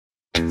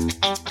Welcome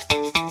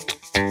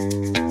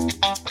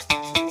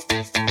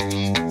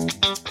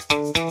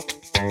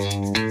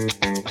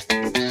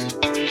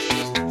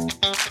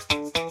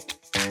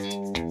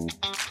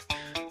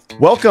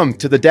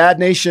to the Dad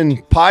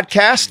Nation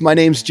podcast. My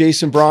name's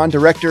Jason Braun,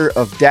 director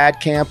of Dad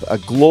Camp, a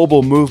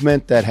global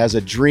movement that has a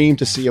dream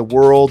to see a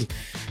world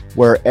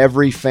where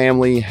every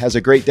family has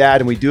a great dad.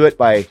 And we do it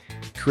by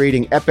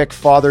creating epic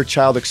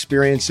father-child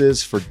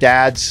experiences for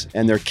dads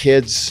and their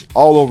kids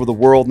all over the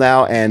world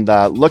now. And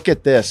look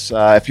at this.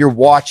 If you're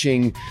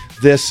watching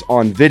this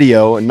on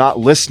video and not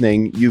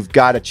listening, you've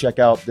got to check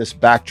out this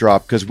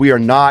backdrop because we are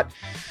not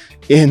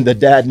in the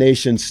Dad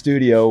Nation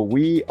studio.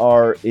 We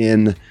are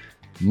in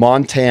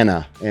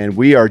Montana, and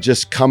we are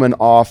just coming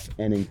off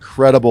an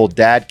incredible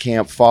Dad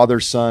Camp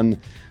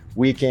father-son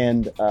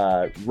weekend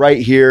right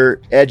here,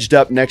 edged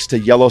up next to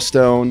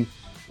Yellowstone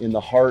in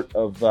the heart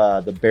of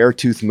the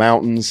Beartooth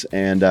Mountains,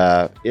 and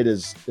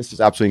this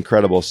is absolutely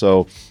incredible.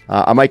 So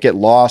I might get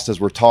lost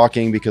as we're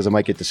talking because I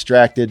might get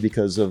distracted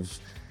because of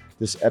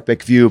this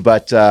epic view.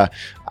 But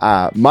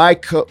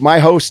my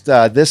host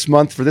this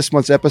month for this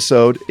month's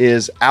episode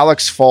is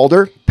Alex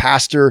Falder,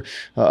 pastor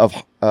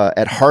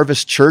at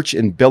Harvest Church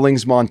in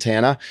Billings,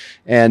 Montana,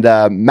 and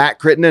Matt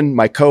Crittenden,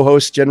 my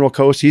co-host, general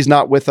co-host. He's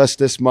not with us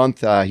this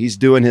month. He's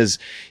doing his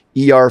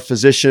ER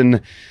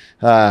physician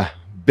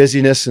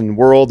busyness and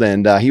world,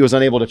 and he was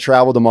unable to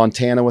travel to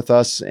Montana with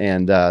us.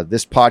 And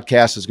this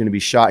podcast is going to be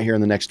shot here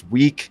in the next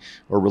week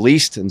or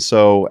released. And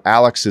so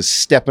Alex is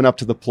stepping up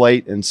to the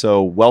plate. And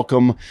so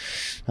welcome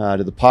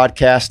to the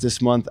podcast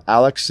this month,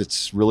 Alex.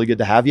 It's really good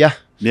to have you.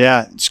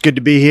 Yeah, it's good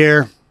to be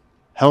here.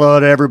 Hello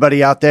to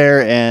everybody out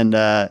there. And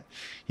I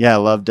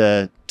love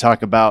to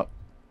talk about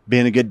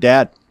being a good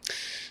dad.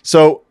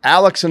 So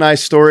Alex and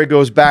I's story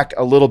goes back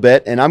a little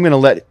bit, and I'm going to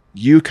let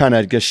you kind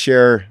of just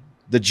share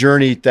the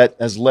journey that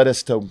has led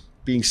us to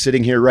being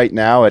sitting here right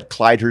now at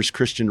Clydehurst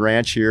Christian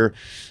Ranch here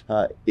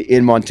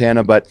in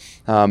Montana. But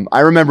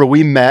I remember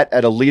we met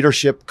at a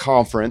leadership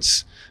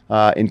conference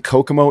in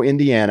Kokomo,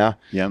 Indiana.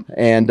 Yep.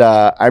 And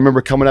I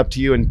remember coming up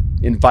to you and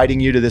inviting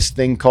you to this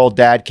thing called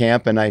Dad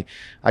Camp. And I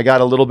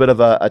got a little bit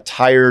of a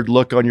tired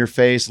look on your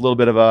face, a little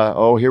bit of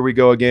oh, here we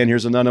go again.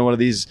 Here's another one of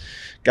these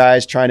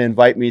guys trying to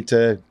invite me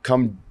to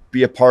come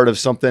be a part of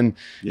something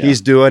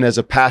he's doing as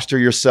a pastor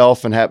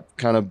yourself and have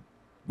kind of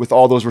with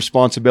all those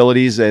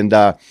responsibilities. And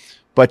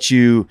but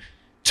you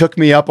took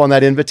me up on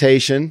that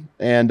invitation,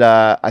 and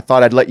I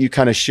thought I'd let you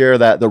kind of share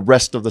the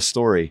rest of the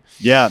story.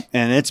 Yeah,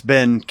 and it's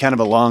been kind of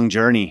a long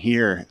journey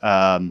here.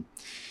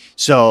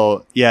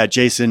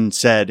 Jason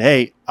said,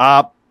 "Hey,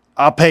 I'll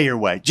pay your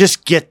way.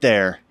 Just get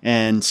there."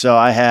 And so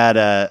I had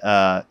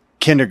a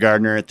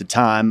kindergartner at the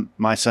time,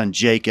 my son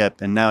Jacob,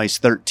 and now he's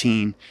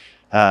 13.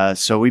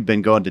 So we've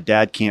been going to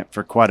Dad Camp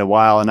for quite a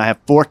while, and I have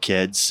 4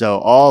 kids. So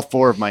all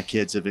 4 of my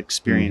kids have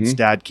experienced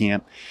Dad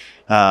Camp.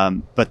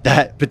 But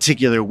that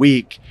particular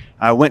week,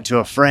 I went to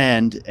a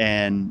friend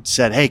and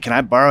said, "Hey, can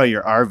I borrow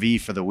your RV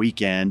for the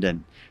weekend?"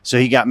 And so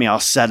he got me all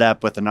set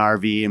up with an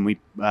RV, and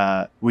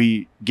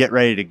we get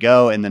ready to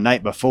go. And the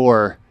night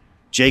before,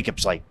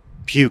 Jacob's like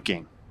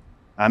puking.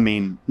 I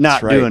mean,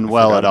 not doing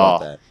well at all.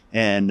 That.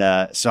 And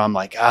so I'm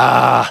like,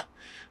 I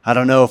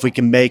don't know if we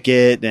can make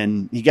it.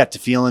 And he got to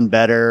feeling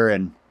better.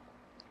 And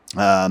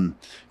of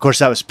course,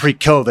 that was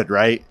pre-COVID,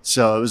 right?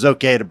 So it was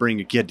okay to bring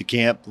a kid to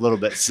camp a little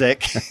bit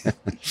sick.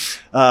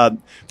 But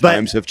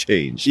times have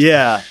changed.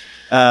 Yeah.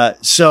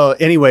 So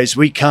anyways,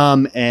 we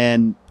come,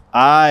 and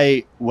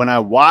when I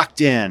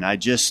walked in, I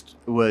just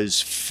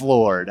was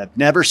floored. I've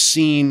never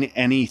seen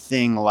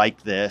anything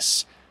like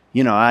this.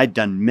 You know, I'd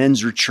done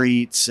men's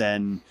retreats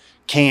and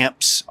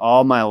camps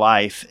all my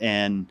life,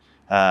 and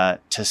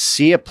to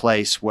see a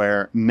place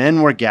where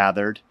men were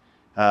gathered,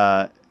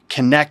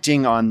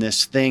 connecting on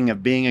this thing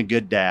of being a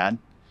good dad.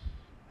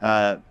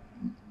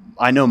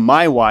 I know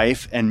my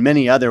wife and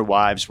many other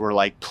wives were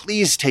like,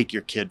 "Please take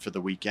your kid for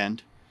the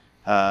weekend."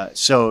 I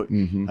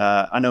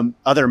know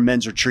other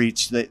men's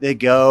retreats, they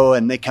go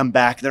and they come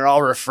back, they're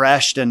all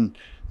refreshed, and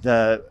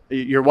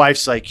your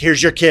wife's like,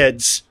 "Here's your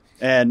kids,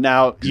 and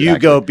now you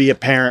go be a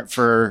parent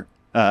for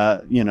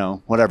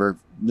whatever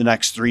the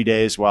next 3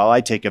 days while I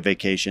take a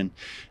vacation."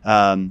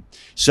 I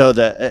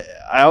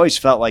always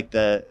felt like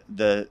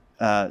the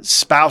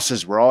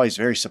spouses were always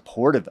very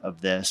supportive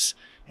of this,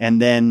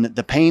 and then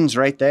the pain's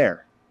right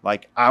there.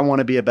 Like, I want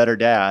to be a better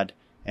dad,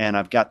 and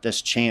I've got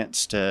this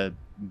chance to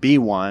be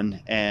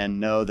one and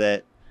know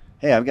that,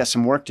 hey, I've got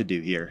some work to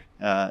do here.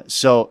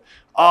 So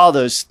all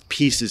those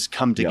pieces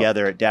come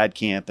together at Dad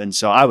Camp. And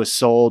so I was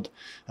sold,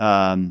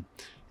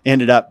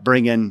 ended up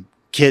bringing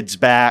kids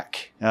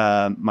back,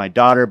 my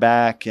daughter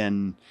back,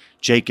 and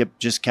Jacob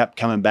just kept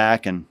coming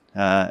back. And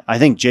I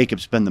think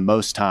Jacob's been the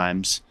most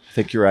times. I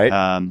think you're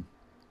right.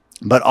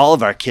 But all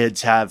of our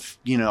kids have,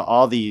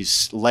 all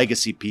these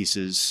legacy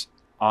pieces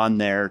on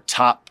their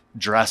top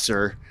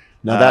dresser.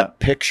 Now that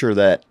picture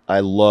that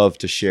I love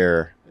to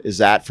share, is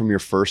that from your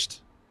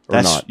first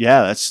not?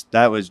 Yeah,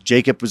 that was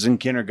Jacob was in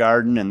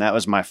kindergarten, and that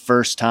was my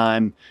first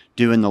time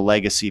doing the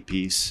legacy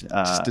piece.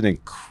 Just an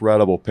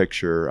incredible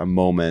picture, a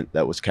moment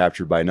that was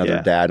captured by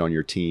another dad on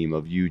your team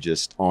of you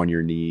just on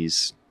your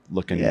knees,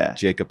 looking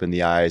Jacob in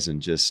the eyes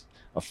and just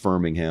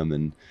affirming him.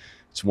 And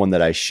it's one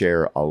that I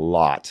share a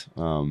lot,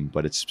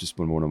 but it's just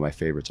been one of my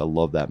favorites. I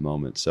love that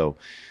moment. So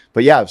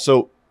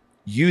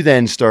you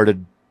then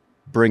started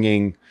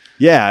bringing.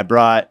 Yeah, I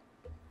brought.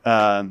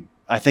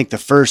 I think the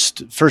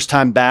first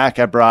time back,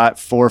 I brought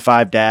 4 or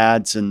 5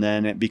 dads, and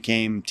then it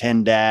became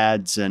 10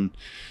 dads. And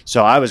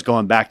so I was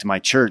going back to my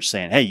church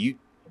saying, hey, you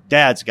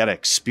dads got to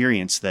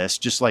experience this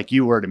just like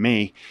you were to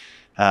me.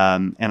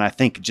 And I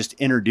think just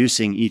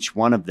introducing each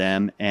one of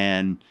them.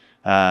 And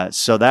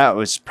so that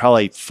was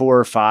probably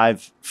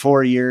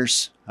 4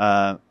 years.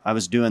 I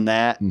was doing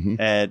that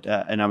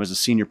and I was a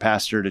senior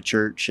pastor at a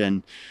church.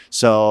 And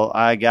so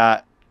I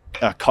got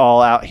a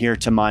call out here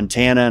to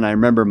Montana, and I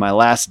remember my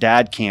last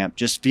dad camp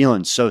just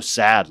feeling so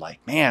sad,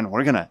 like, man,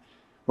 we're gonna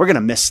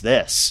miss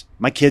this.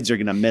 My kids are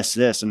gonna miss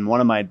this. And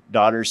one of my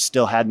daughters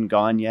still hadn't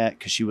gone yet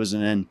because she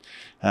wasn't in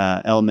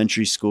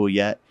elementary school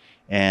yet.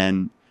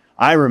 And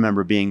I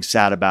remember being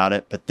sad about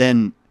it. But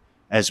then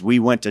as we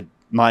went to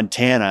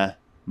Montana,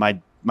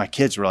 my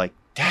kids were like,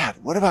 Dad,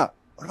 what about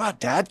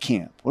dad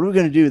camp? What are we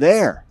gonna do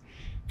there?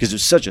 Because it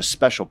was such a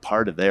special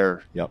part of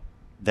their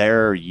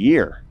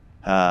year.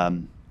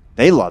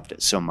 They loved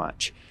it so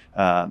much.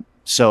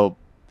 So,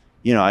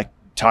 I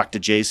talked to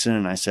Jason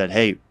and I said,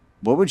 hey,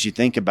 what would you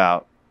think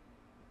about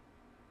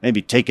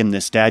maybe taking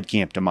this dad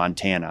camp to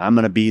Montana? I'm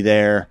going to be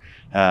there.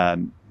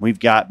 We've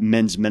got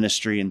men's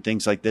ministry and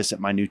things like this at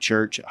my new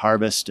church at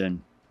Harvest,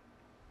 and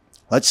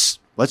let's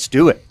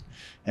do it.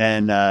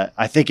 And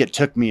I think it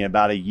took me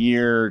about a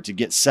year to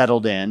get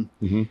settled in.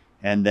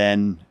 And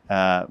then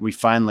we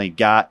finally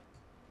got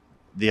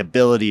the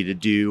ability to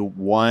do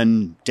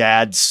one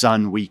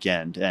dad-son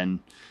weekend. And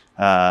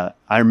I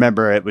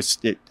remember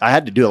I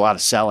had to do a lot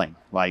of selling,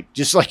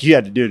 just like you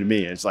had to do to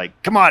me. It's like,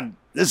 come on,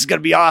 this is going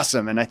to be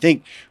awesome. And I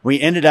think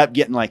we ended up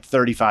getting like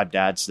 35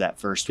 dads that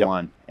first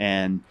one.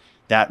 And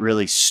that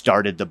really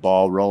started the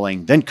ball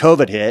rolling. Then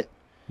COVID hit.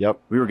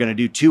 We were going to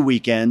do 2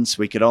 weekends.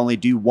 We could only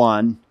do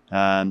one.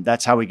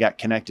 That's how we got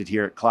connected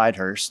here at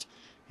Clydehurst,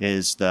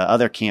 is the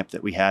other camp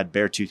that we had,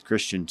 Beartooth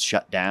Christian,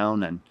 shut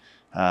down.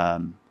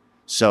 And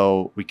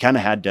so we kind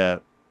of had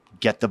to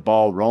get the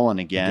ball rolling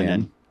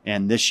again.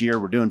 And this year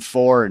we're doing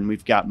 4, and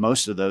we've got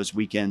most of those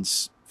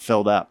weekends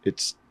filled up.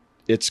 It's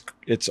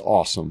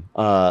awesome.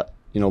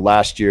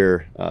 Last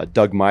year,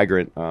 Doug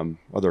Migrant,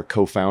 other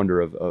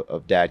co-founder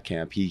of Dad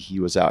Camp, he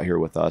was out here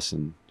with us,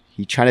 and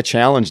he kind of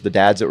challenged the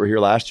dads that were here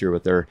last year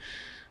with their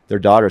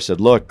daughter.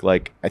 Said, look,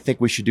 I think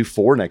we should do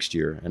 4 next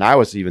year. And I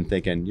was even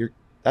thinking,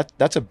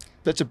 that's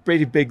a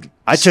pretty big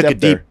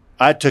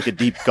I took a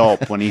deep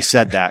gulp when he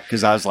said that,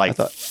 because I was like,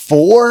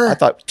 4? I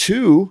thought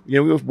 2. We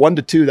went 1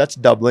 to 2. That's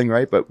doubling,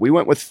 right? But we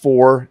went with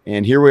 4,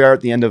 and here we are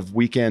at the end of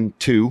weekend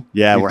 2.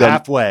 Yeah, we're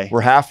halfway.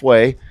 We're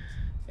halfway,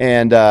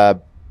 and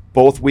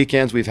both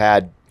weekends we've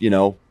had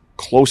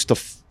close to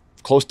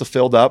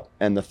filled up,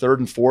 and the 3rd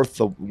and 4th,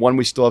 the one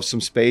we still have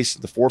some space.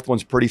 The 4th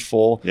one's pretty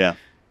full. Yeah,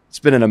 it's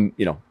been an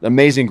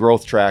amazing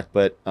growth track,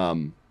 but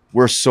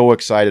we're so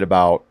excited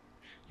about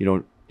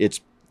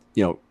it's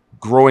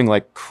growing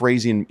like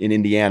crazy in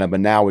Indiana, but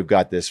now we've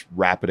got this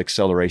rapid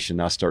acceleration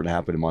now starting to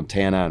happen in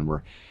Montana, and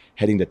we're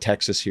heading to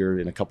Texas here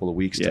in a couple of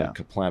weeks to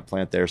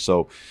plant there.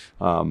 So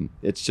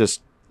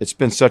it's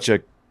been such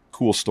a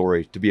cool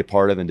story to be a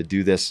part of and to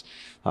do this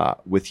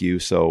with you.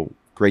 So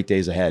great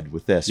days ahead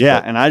with this. Yeah.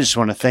 And I just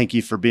want to thank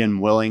you for being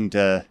willing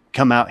to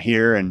come out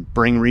here and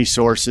bring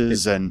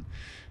resources. And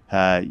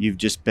you've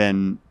just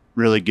been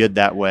really good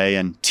that way,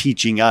 and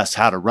teaching us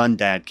how to run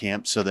Dad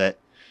Camp so that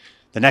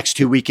the next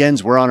 2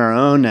 weekends we're on our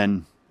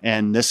own,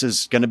 and this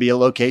is going to be a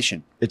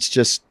location. It's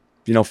just,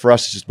 for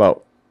us, it's just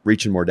about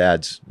reaching more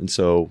dads. And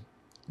so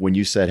when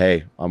you said,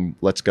 hey,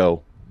 let's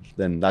go,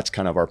 then that's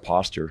kind of our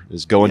posture,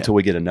 is go until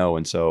we get a no.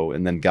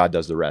 And then God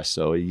does the rest.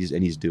 So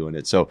he's doing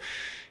it. So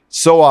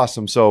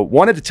awesome. So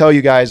wanted to tell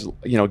you guys,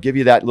 give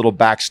you that little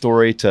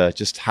backstory to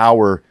just how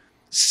we're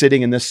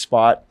sitting in this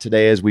spot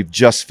today, as we've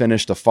just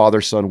finished a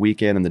father-son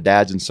weekend, and the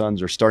dads and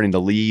sons are starting to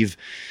leave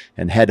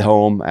and head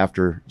home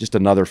after just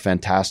another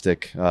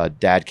fantastic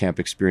dad camp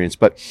experience.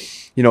 But,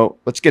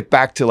 let's get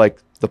back to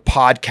the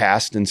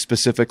podcast, and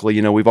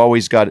specifically, we've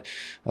always got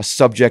a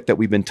subject that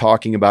we've been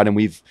talking about, and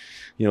we've,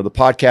 the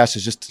podcast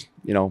is just,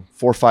 4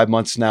 or 5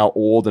 months now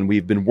old, and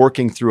we've been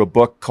working through a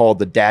book called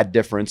The Dad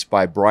Difference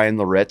by Brian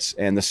Loritz,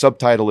 and the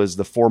subtitle is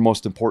The 4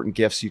 Most Important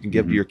Gifts You Can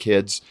Give to Your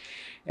Kids.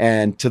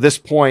 And to this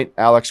point,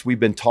 Alex, we've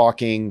been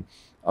talking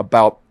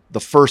about the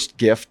first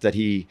gift that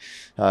he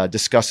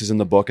discusses in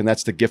the book, and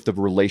that's the gift of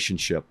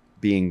relationship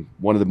being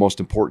one of the most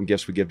important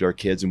gifts we give to our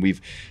kids. And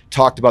we've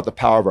talked about the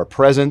power of our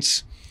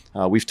presence.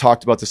 We've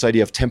talked about this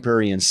idea of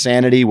temporary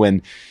insanity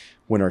when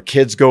our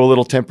kids go a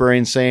little temporary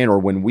insane, or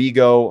when we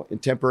go in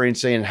temporary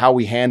insane, and how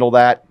we handle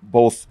that,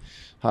 both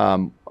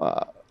how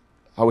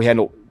we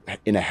handle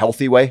in a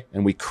healthy way,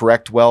 and we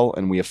correct well,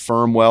 and we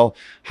affirm well,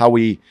 how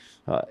we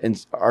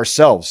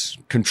ourselves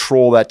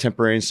control that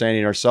temporary insanity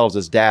in ourselves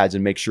as dads,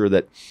 and make sure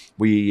that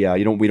we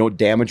don't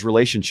damage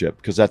relationship,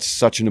 because that's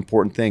such an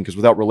important thing, because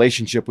without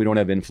relationship we don't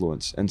have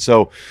influence. And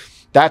so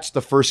that's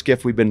the first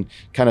gift we've been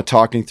kind of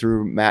talking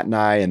through, Matt and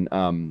I, and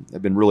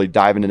have been really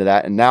diving into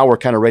that. And now we're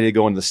kind of ready to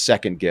go into the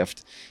second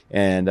gift,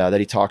 and that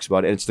he talks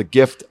about, and it's the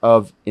gift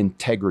of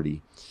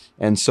integrity.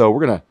 And so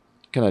we're going to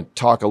kind of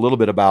talk a little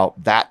bit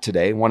about that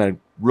today. I want to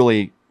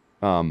really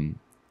I'm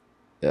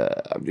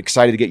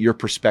excited to get your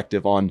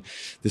perspective on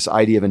this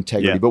idea of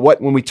integrity. Yeah.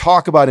 But when we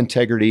talk about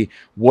integrity,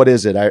 what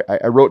is it?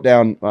 I wrote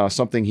down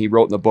something he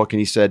wrote in the book, and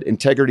he said,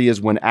 integrity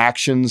is when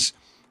actions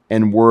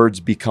and words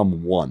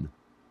become one.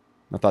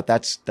 I thought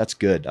that's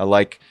good. I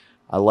like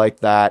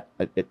that.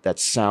 That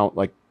sound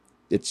like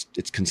it's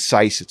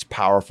concise, it's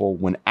powerful.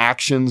 When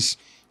actions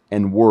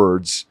and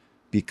words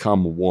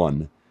become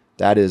one,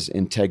 that is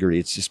integrity.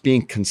 It's just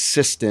being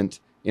consistent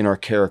in our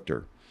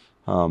character.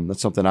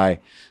 That's something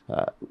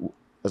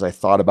as I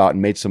thought about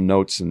and made some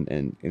notes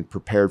and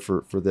prepared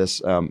for this.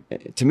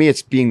 To me,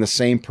 it's being the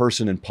same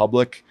person in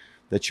public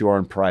that you are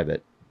in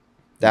private.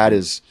 That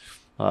is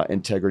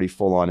integrity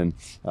full on.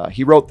 And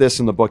he wrote this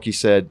in the book. He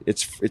said,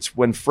 it's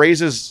when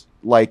phrases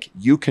like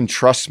 "you can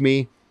trust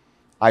me,"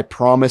 "I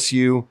promise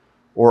you,"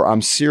 or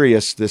 "I'm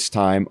serious this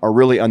time" are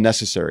really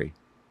unnecessary.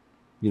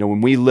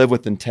 When we live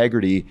with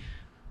integrity,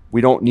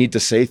 we don't need to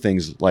say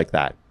things like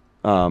that.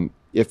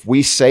 If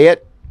we say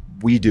it,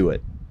 we do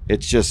it.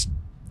 It's just,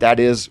 that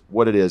is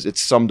what it is.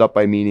 It's summed up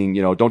by meaning,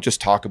 don't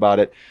just talk about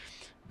it,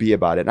 be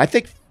about it. And I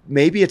think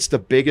maybe it's the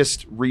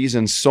biggest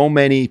reason so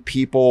many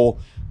people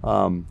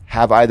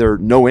have either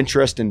no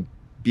interest in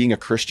being a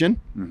Christian,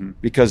 mm-hmm.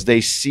 because they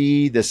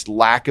see this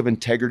lack of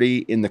integrity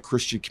in the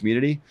Christian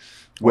community.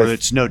 Where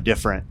it's no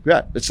different.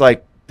 Yeah, it's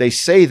like they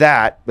say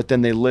that, but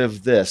then they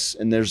live this,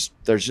 and there's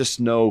just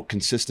no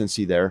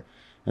consistency there.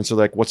 And so,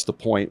 like, what's the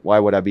point? Why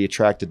would I be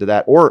attracted to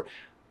that? Or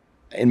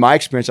in my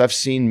experience, I've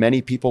seen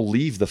many people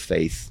leave the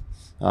faith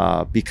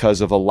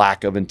because of a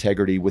lack of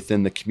integrity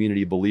within the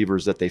community of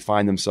believers that they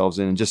find themselves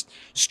in, and just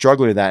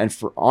struggling with that.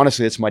 And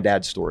honestly, it's my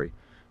dad's story.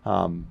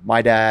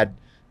 My dad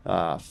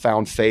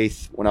found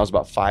faith when I was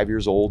about 5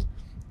 years old,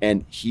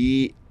 and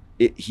he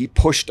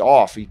pushed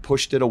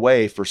it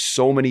away for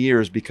so many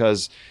years,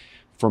 because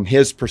from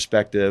his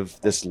perspective,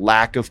 this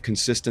lack of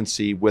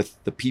consistency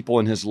with the people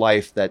in his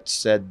life that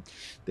said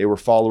they were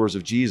followers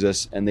of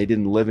Jesus and they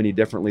didn't live any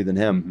differently than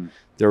him. Mm-hmm.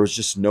 There was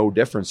just no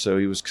difference. So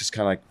he was just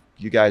kind of like,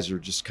 you guys are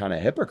just kind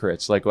of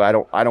hypocrites. Like,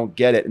 well, I don't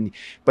get it.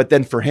 But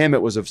then for him,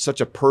 it was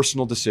such a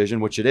personal decision,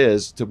 which it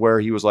is, to where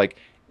he was like,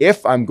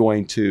 if I'm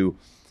going to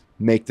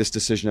make this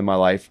decision in my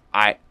life,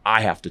 I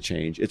have to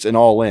change. It's an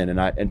all in.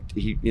 And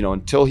he,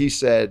 until he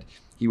said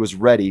he was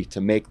ready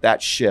to make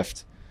that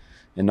shift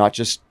and not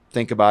just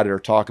think about it or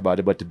talk about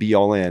it, but to be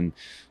all in.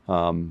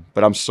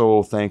 But I'm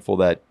so thankful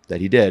that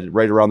he did,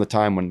 right around the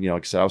time when,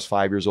 like I said, I was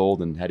 5 years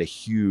old, and had a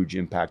huge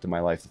impact in my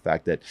life. The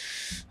fact that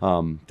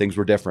things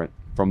were different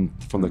from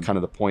the kind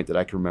of the point that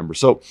I can remember.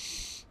 So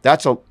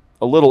that's a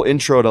little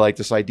intro to like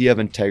this idea of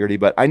integrity.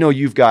 But I know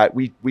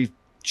we've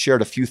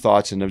shared a few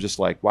thoughts, and I'm just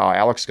like, wow,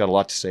 Alex got a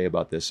lot to say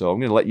about this. So I'm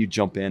going to let you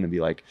jump in and be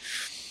like,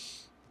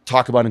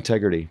 talk about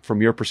integrity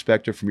from your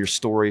perspective, from your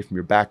story, from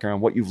your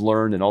background, what you've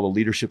learned in all the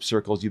leadership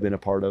circles you've been a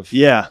part of.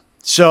 Yeah.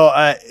 So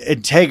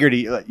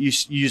integrity, you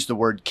used the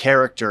word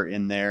character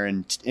in there,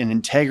 and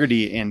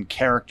integrity and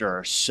character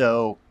are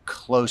so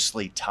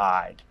closely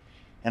tied.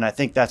 And I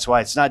think that's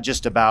why it's not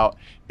just about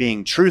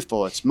being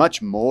truthful. It's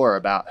much more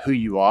about who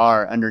you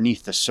are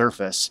underneath the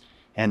surface,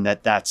 and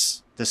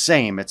that's the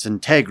same. It's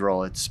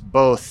integral. It's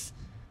both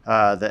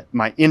that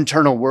my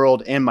internal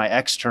world and my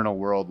external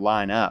world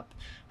line up.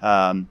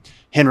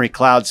 Henry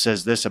Cloud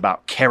says this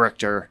about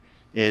character,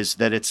 is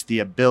that it's the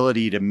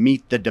ability to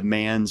meet the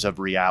demands of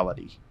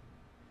reality.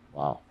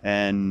 Wow.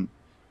 And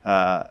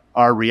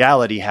our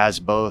reality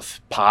has both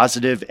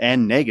positive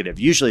and negative.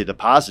 Usually the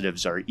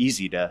positives are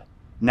easy to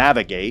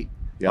navigate.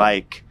 Yeah.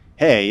 Like,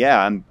 hey,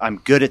 yeah, I'm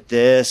good at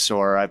this,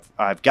 or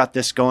I've got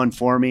this going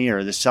for me,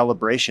 or the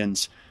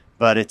celebrations.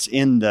 But it's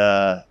in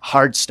the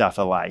hard stuff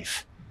of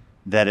life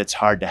that it's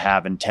hard to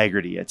have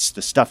integrity. It's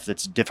the stuff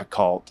that's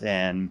difficult.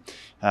 And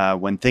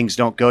when things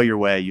don't go your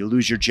way, you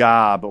lose your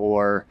job,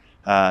 or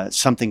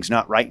something's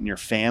not right in your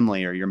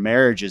family, or your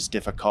marriage is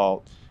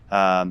difficult.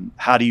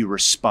 How do you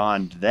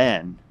respond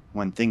then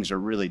when things are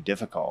really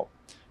difficult?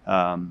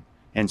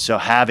 And so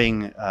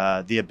having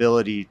the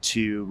ability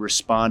to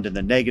respond to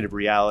the negative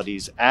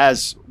realities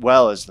as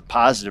well as the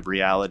positive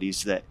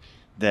realities,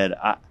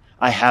 that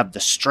I have the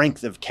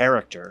strength of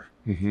character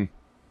mm-hmm.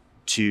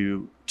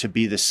 to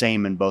be the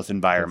same in both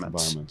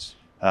environments.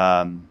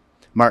 Martin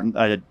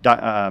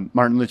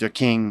Luther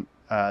King,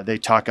 they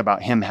talk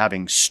about him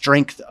having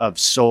strength of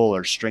soul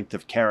or strength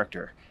of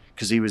character,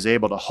 because he was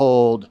able to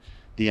hold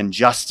the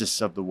injustice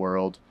of the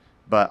world,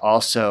 but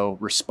also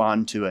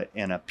respond to it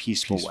in a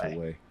peaceful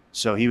way.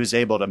 So he was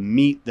able to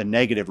meet the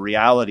negative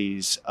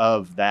realities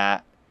of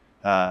that,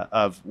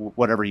 of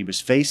whatever he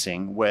was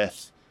facing,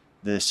 with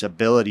this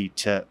ability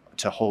to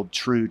to hold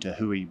true to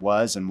who he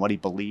was and what he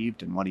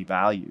believed and what he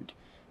valued.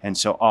 And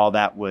so all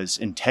that was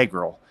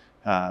integral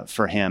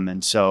for him.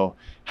 And so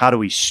how do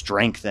we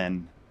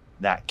strengthen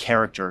that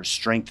character,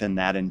 strengthen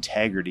that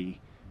integrity?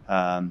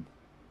 And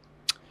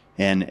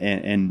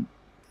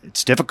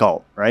it's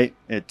difficult, right?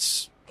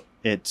 It's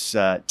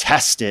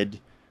tested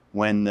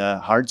when the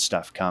hard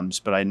stuff comes.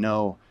 But I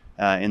know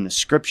in the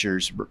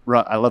scriptures,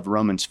 I love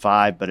Romans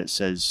 5, but it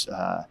says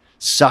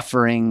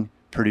suffering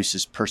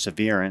produces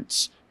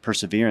perseverance,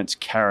 perseverance,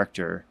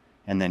 character,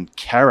 and then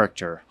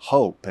character,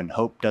 hope. And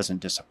hope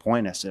doesn't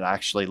disappoint us. It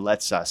actually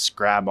lets us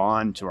grab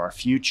on to our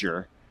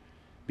future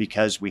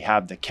because we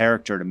have the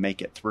character to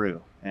make it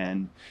through.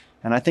 And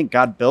I think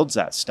God builds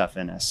that stuff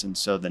in us. And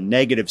so the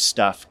negative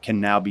stuff can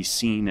now be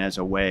seen as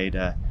a way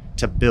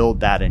to build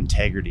that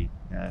integrity,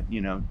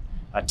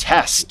 a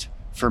test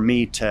for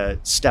me to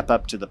step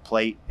up to the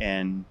plate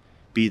and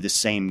be the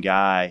same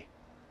guy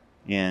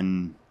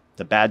in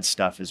the bad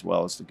stuff as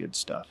well as the good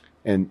stuff.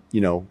 And,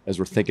 as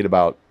we're thinking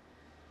about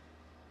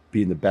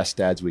being the best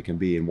dads we can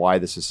be and why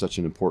this is such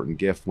an important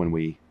gift when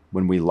we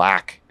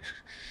lack,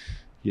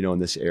 in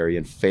this area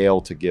and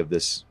fail to give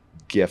this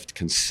gift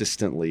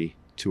consistently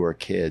to our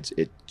kids,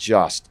 it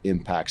just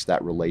impacts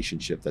that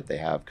relationship that they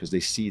have because they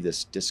see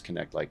this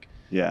disconnect. Like,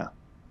 yeah,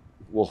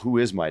 well, who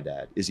is my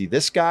dad? Is he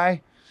this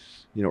guy,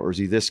 or is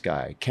he this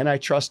guy? Can I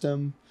trust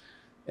him?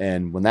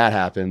 And when that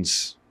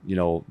happens,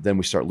 then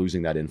we start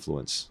losing that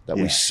influence that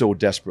we so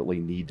desperately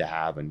need to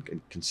have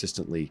and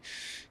consistently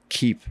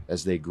keep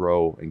as they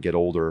grow and get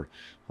older,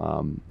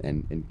 and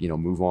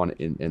move on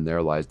in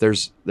their lives.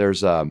 There's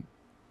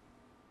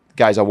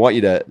guys, I want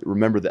you to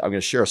remember that I'm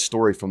going to share a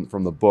story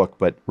from the book,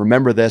 but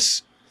remember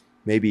this,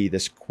 maybe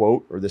this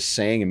quote or this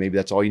saying, and maybe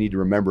that's all you need to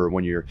remember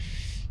when you're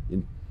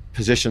in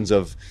positions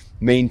of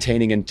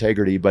maintaining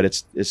integrity. But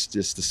it's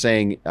just the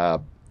saying,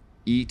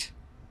 eat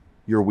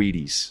your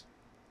Wheaties.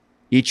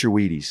 Eat your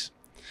Wheaties.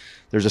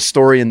 There's a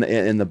story in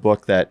the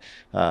book that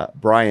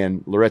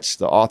Brian Loritz,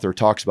 the author,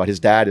 talks about. His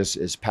dad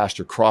is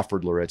Pastor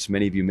Crawford Loritz.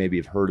 Many of you maybe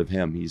have heard of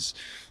him. He's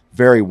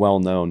very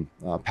well-known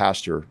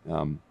pastor.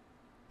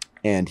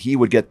 And he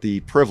would get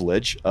the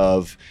privilege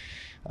of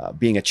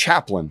being a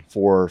chaplain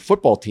for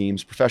football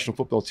teams, professional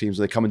football teams.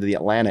 They come into the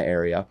Atlanta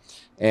area.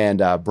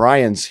 And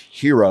Brian's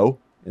hero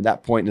at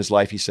that point in his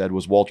life, he said,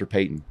 was Walter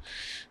Payton.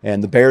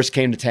 And the Bears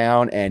came to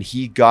town, and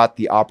he got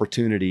the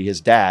opportunity, his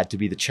dad, to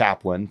be the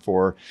chaplain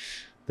for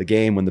the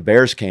game when the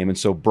Bears came. And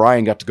so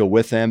Brian got to go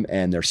with him,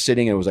 and they're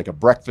sitting. It was like a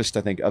breakfast,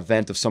 I think,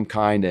 event of some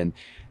kind.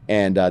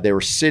 And they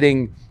were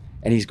sitting,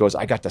 and he goes,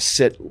 I got to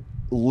sit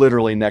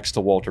literally next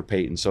to Walter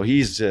Payton. So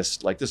he's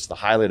just like, this is the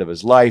highlight of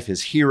his life.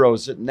 His hero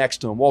is sitting next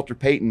to him, Walter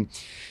Payton.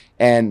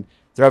 And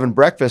they're having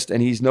breakfast,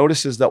 and he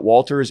notices that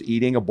Walter is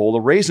eating a bowl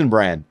of Raisin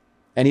Bran.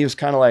 And he was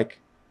kind of like,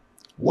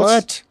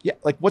 what? Yeah,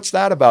 like, what's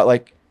that about?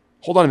 Like,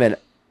 hold on a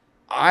minute.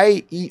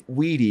 I eat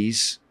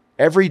Wheaties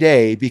every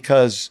day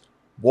because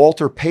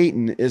Walter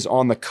Payton is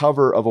on the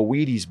cover of a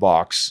Wheaties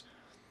box.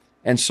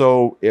 And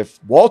so if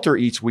Walter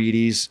eats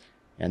Wheaties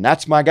and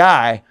that's my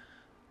guy,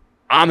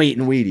 I'm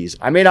eating Wheaties.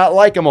 I may not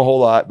like him a whole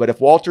lot, but if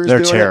Walter's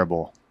doing it, they're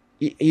terrible.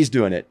 He's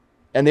doing it.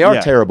 And they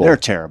are terrible. They're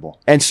terrible.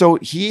 And so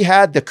he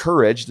had the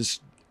courage,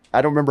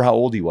 I don't remember how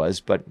old he was,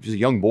 but he was a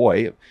young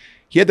boy.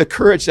 He had the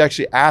courage to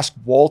actually ask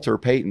Walter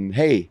Payton,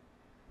 hey,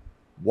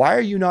 why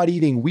are you not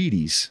eating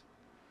Wheaties?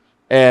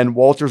 And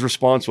Walter's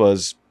response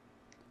was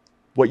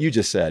what you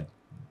just said.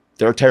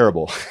 They're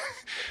terrible.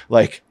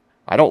 Like,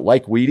 I don't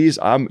like Wheaties.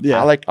 I'm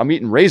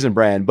eating Raisin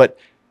Bran. But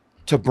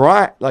to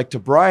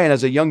Brian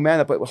as a young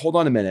man, but hold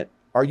on a minute.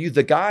 Are you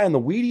the guy on the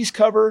Wheaties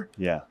cover?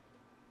 Yeah.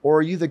 Or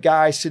are you the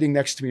guy sitting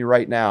next to me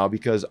right now?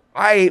 Because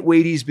I ate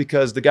Wheaties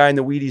because the guy in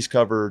the Wheaties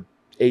cover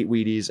ate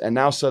Wheaties. And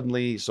now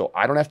suddenly, so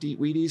I don't have to eat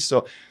Wheaties.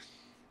 So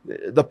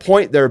the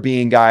point there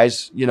being,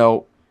 guys,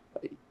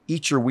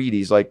 eat your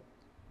Wheaties. Like,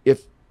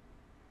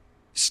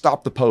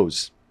 stop the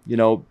pose.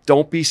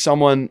 Don't be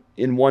someone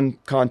in one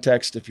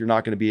context if you're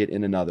not going to be it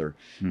in another.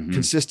 Mm-hmm.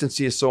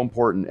 Consistency is so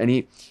important. And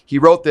he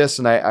wrote this,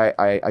 and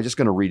I just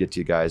going to read it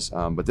to you guys.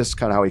 But this is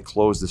kind of how he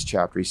closed this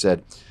chapter. He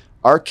said,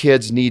 our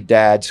kids need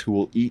dads who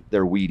will eat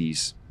their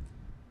Wheaties.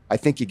 I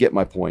think you get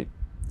my point.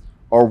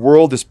 Our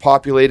world is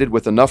populated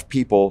with enough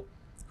people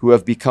who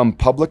have become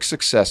public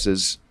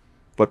successes,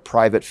 but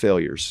private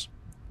failures.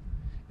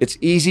 It's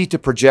easy to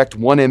project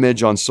one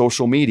image on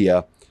social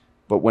media,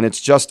 but when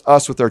it's just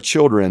us with our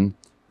children,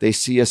 they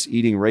see us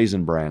eating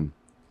Raisin Bran.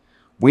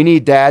 We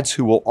need dads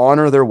who will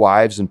honor their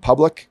wives in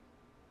public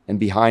and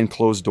behind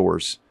closed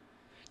doors.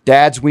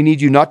 Dads, we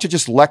need you not to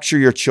just lecture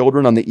your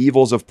children on the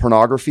evils of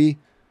pornography,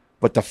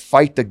 but to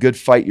fight the good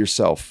fight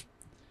yourself.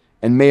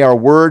 And may our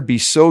word be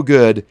so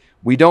good,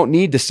 we don't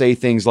need to say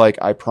things like,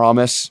 I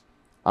promise,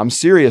 I'm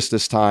serious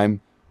this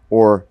time,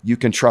 or you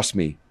can trust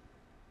me.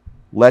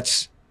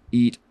 Let's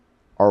eat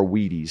our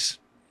Wheaties.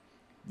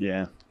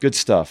 Yeah. Good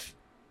stuff.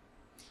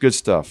 Good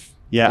stuff.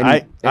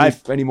 Yeah.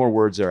 Any more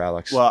words there,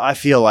 Alex? Well, I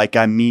feel like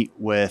I meet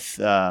with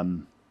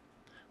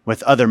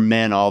other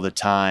men all the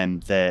time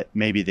that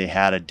maybe they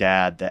had a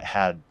dad that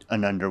had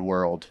an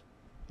underworld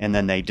and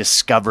then they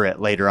discover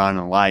it later on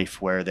in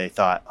life where they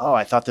thought, oh,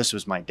 I thought this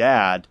was my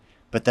dad,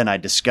 but then I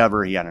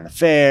discover he had an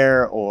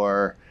affair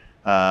or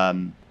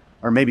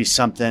maybe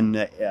something,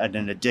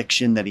 an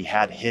addiction that he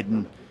had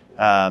hidden.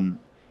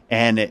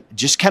 And it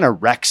just kind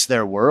of wrecks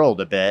their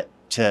world a bit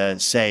to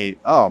say,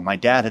 oh, my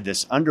dad had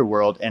this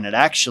underworld, and it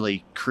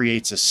actually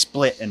creates a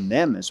split in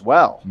them as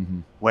well,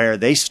 where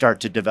they start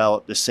to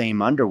develop the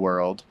same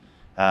underworld,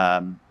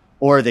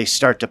 or they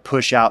start to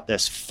push out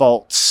this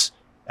false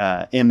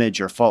image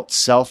or false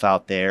self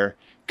out there,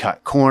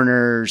 cut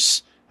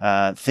corners,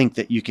 think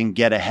that you can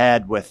get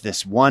ahead with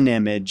this one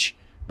image,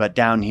 but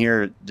down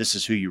here, this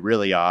is who you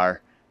really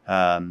are.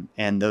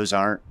 And those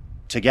aren't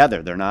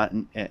together. They're not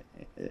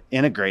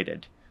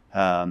integrated.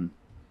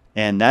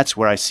 And that's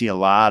where I see a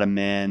lot of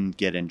men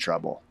get in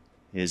trouble,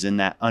 is in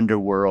that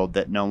underworld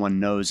that no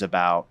one knows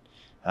about.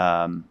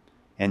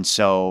 And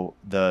so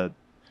the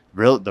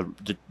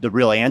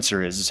real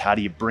answer is how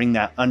do you bring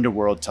that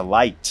underworld to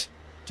light,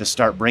 to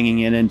start bringing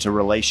it into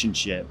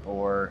relationship?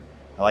 Or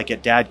like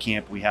at Dad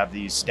Camp, we have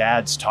these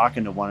dads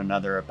talking to one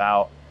another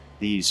about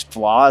these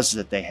flaws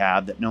that they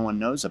have that no one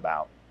knows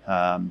about.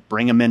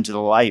 Bring them into the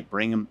light,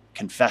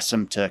 confess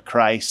them to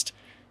Christ.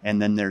 And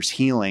then there's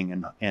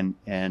healing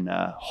and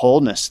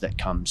wholeness that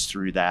comes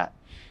through that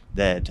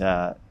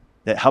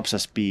helps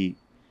us be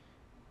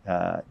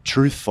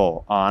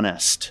truthful,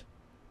 honest.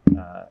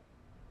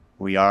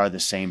 We are the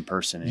same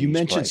person. You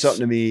mentioned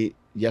something to me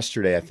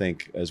yesterday, I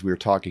think, as we were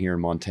talking here in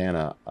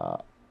Montana,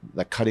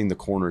 that cutting the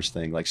corners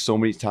thing. Like so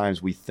many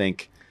times we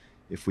think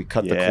if we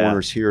cut the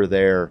corners here or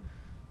there,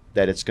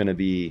 that it's going to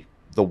be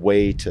the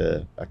way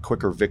to a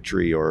quicker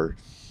victory or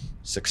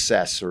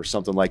success or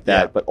something like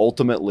that. Yeah. But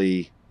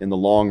ultimately, in the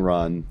long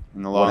run,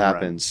 what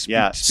happens?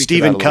 Speak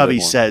Stephen Covey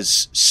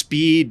says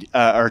speed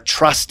or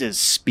trust is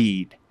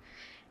speed.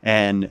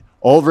 And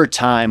over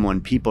time,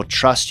 when people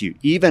trust you,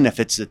 even if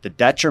it's at the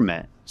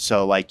detriment,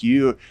 so like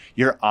you're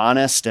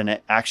honest and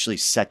it actually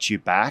sets you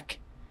back,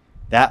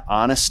 that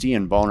honesty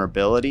and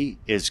vulnerability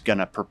is going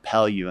to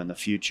propel you in the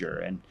future.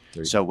 And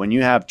so when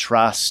you have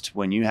trust,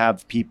 when you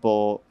have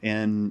people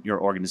in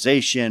your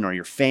organization or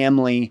your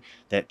family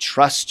that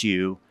trust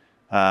you,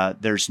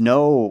 there's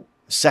no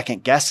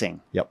second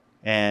guessing. Yep.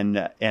 And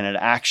it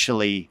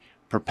actually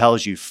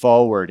propels you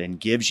forward and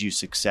gives you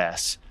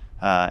success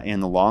in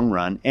the long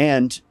run.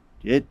 And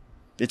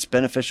it's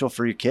beneficial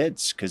for your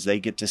kids because they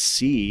get to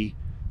see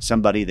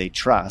somebody they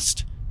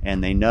trust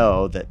and they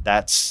know that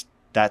that's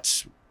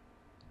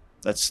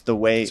the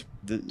way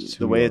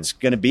the way it's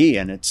going to be,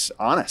 and it's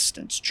honest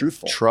and it's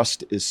truthful.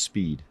 Trust is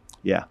speed.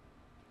 Yeah.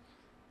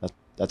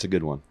 That's a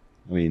good one.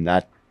 I mean,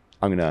 I'm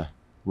going to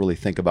really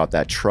think about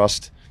that.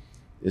 Trust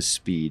is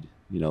speed.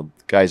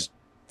 Guys,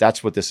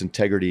 that's what this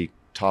integrity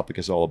topic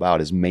is all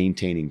about, is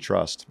maintaining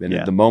trust. And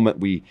at the moment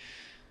we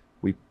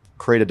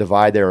create a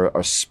divide there,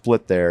 a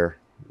split there,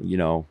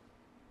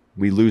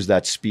 we lose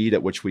that speed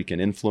at which we can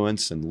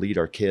influence and lead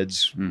our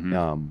kids.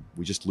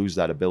 We just lose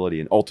that ability.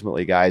 And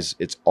ultimately, guys,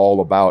 it's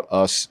all about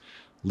us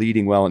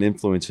leading well and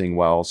influencing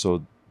well.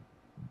 So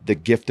the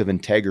gift of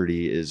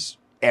integrity is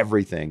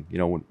everything.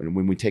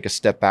 When we take a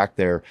step back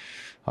there,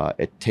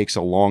 it takes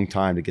a long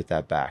time to get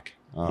that back.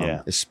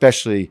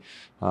 Especially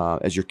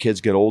as your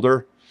kids get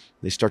older,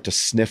 they start to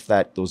sniff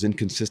those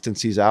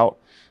inconsistencies out.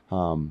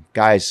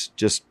 Guys,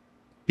 just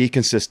be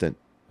consistent.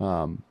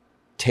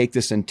 Take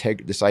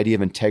this idea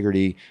of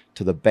integrity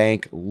to the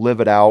bank, live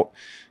it out,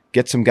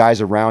 get some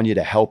guys around you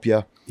to help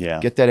you.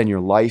 Get that in your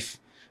life.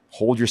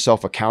 Hold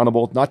yourself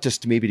accountable, not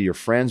just maybe to your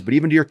friends, but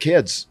even to your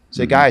kids.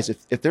 Say, guys,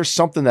 if there's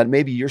something that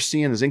maybe you're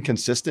seeing as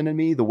inconsistent in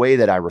me, the way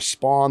that I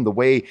respond,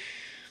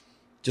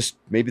 just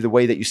maybe the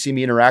way that you see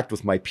me interact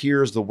with my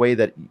peers, the way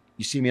that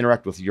you see me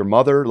interact with your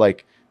mother,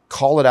 like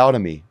call it out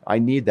of me. I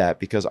need that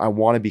because I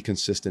want to be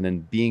consistent,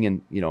 and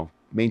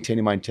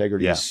maintaining my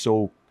integrity is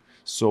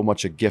so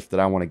much a gift that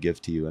I want to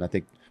give to you. And I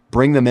think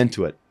bring them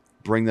into it.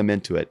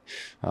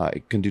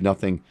 It can do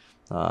nothing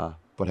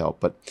but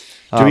help. But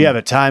do we have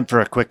a time for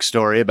a quick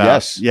story about?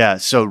 Yes. Yeah.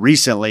 So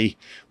recently,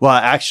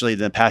 actually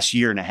the past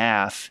year and a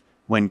half,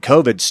 when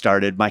COVID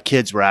started, my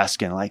kids were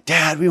asking like,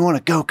 Dad, we want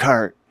a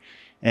go-kart.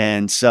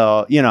 And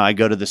so, I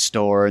go to the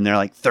store and they're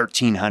like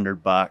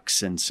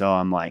 $1,300. And so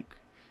I'm like,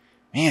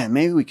 man,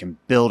 maybe we can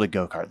build a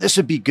go-kart. This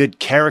would be good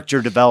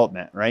character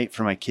development, right?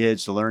 For my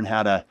kids to learn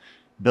how to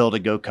build a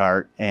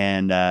go-kart.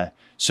 And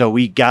so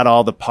we got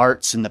all the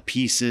parts and the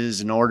pieces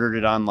and ordered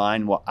it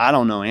online. Well, I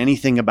don't know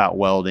anything about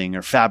welding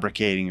or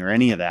fabricating or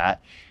any of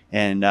that.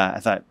 And I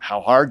thought, how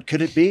hard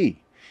could it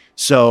be?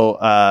 So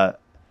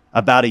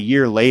about a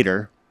year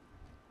later,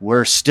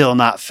 we're still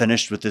not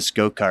finished with this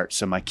go-kart.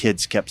 So my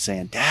kids kept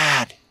saying,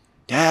 Dad,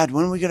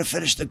 when are we going to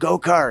finish the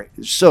go-kart?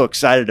 They're so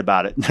excited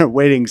about it. And they're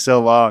waiting so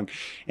long.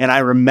 And I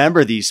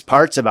remember these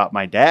parts about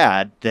my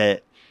dad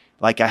that,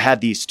 like, I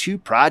had these two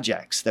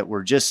projects that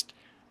were just,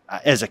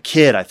 as a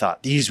kid, I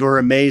thought these were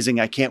amazing.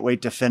 I can't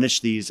wait to finish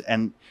these.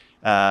 And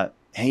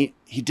he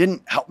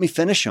didn't help me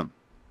finish them.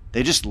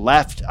 They just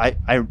left.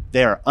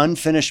 They are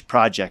unfinished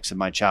projects of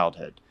my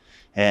childhood.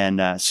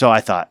 And so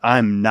I thought,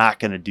 I'm not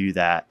going to do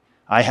that.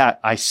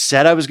 I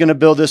said I was going to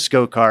build this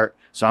go-kart,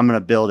 so I'm going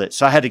to build it.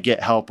 So I had to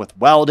get help with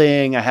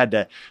welding. I had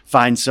to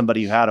find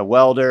somebody who had a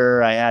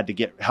welder. I had to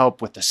get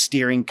help with the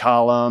steering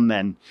column,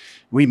 and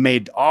we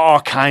made all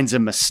kinds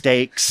of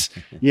mistakes,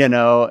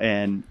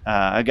 and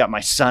I got my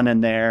son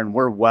in there, and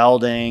we're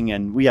welding,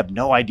 and we have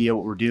no idea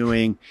what we're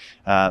doing.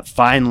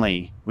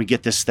 Finally, we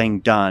get this thing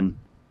done.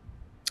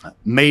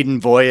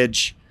 Maiden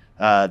voyage,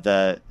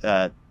 the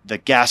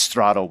gas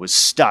throttle was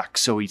stuck.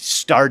 So we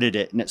started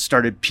it and it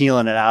started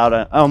peeling it out.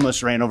 I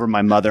almost ran over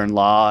my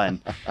mother-in-law,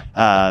 and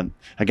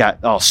I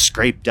got all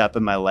scraped up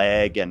in my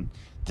leg, and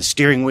the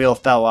steering wheel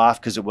fell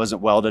off because it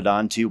wasn't welded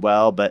on too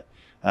well. But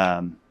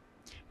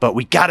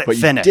we got it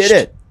finished. You did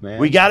it, man.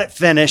 We got it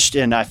finished.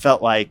 And I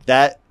felt like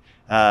that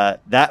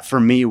for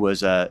me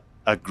was a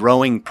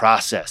growing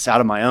process out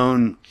of my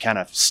own kind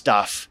of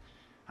stuff.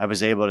 I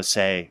was able to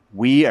say,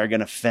 we are going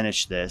to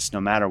finish this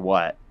no matter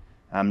what.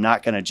 I'm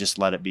not going to just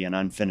let it be an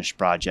unfinished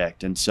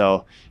project. And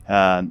so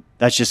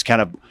that's just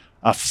kind of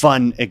a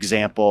fun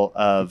example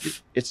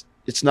of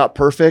it's not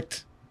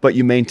perfect, but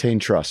you maintain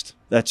trust.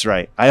 That's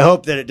right. I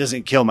hope that it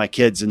doesn't kill my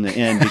kids in the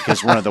end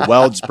because one of the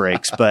welds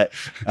breaks, but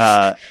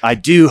I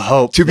do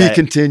hope to be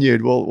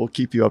continued. We'll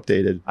keep you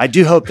updated. I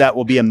do hope that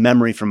will be a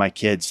memory for my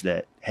kids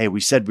that, hey, we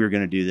said we were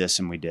going to do this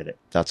and we did it.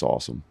 That's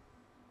awesome.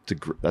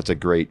 That's a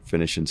great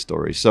finishing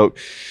story. So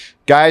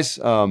guys,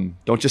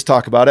 don't just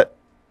talk about it.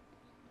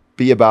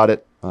 Be about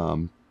it.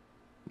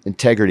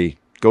 Integrity.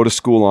 Go to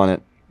school on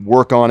it.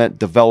 Work on it.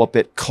 Develop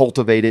it.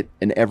 Cultivate it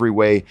in every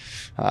way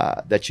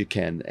that you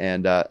can.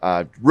 And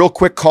real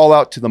quick call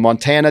out to the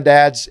Montana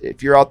dads.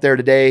 If you're out there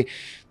today,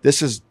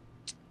 this is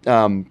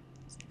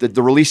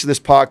the release of this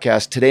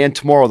podcast today and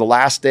tomorrow, the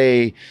last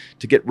day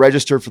to get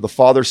registered for the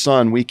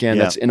Father-Son weekend.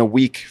 That's in a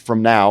week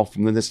from now,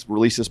 from this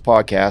release of this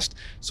podcast.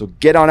 So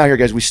get on out here,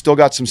 guys. We still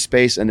got some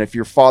space. And if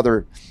you're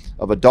father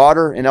of a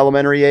daughter in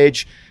elementary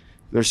age,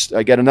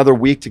 I got another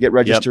week to get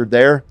registered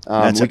there.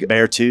 That's at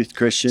Beartooth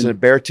Christian. It's at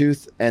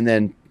Beartooth. And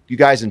then you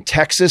guys in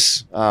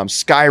Texas,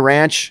 Sky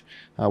Ranch,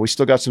 we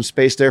still got some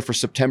space there for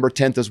September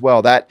 10th as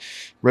well. That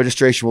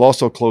registration will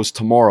also close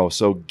tomorrow.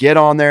 So get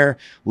on there.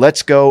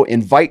 Let's go.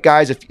 Invite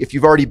guys. If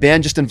you've already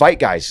been, just invite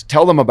guys.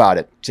 Tell them about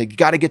it. Say, you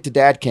got to get to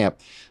Dad Camp.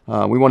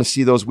 We want to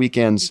see those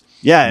weekends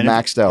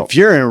maxed out. If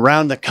you're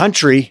around the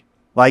country,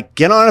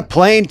 get on a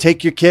plane,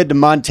 take your kid to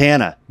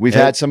Montana. We've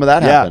had some of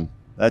that happen.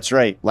 That's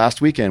right.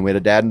 Last weekend, we had a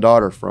dad and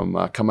daughter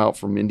come out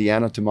from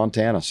Indiana to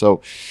Montana.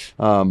 So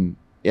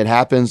it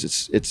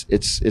happens.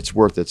 It's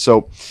worth it.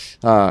 So,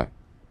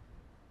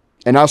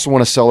 and I also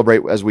want to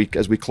celebrate as we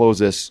close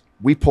this.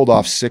 We pulled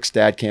off 6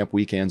 Dad Camp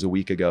weekends a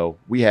week ago.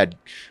 We had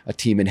a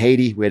team in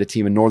Haiti. We had a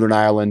team in Northern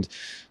Ireland.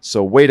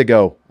 So way to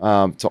go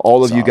to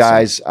all of you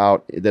guys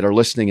out that are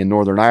listening in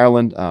Northern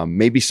Ireland,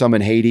 maybe some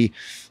in Haiti.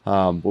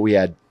 But we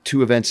had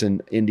 2 events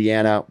in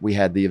Indiana. We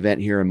had the event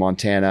here in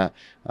Montana.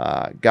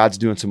 God's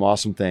doing some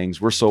awesome things.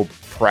 We're so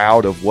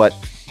proud of what,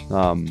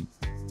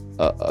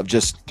 of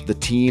just the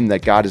team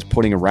that God is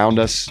putting around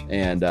us.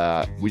 And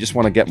we just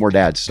want to get more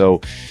dads.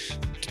 So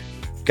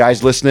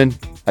guys listening,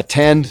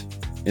 attend,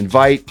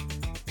 invite,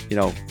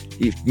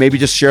 maybe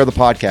just share the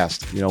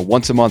podcast,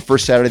 once a month,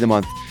 first Saturday of the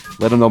month,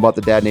 let them know about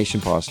the Dad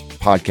Nation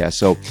podcast.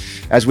 So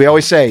as we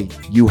always say,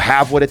 you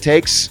have what it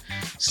takes.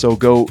 So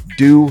go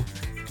do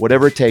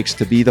whatever it takes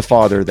to be the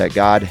father that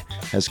God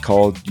has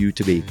called you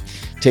to be.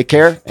 Take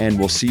care, and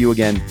we'll see you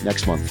again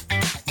next month.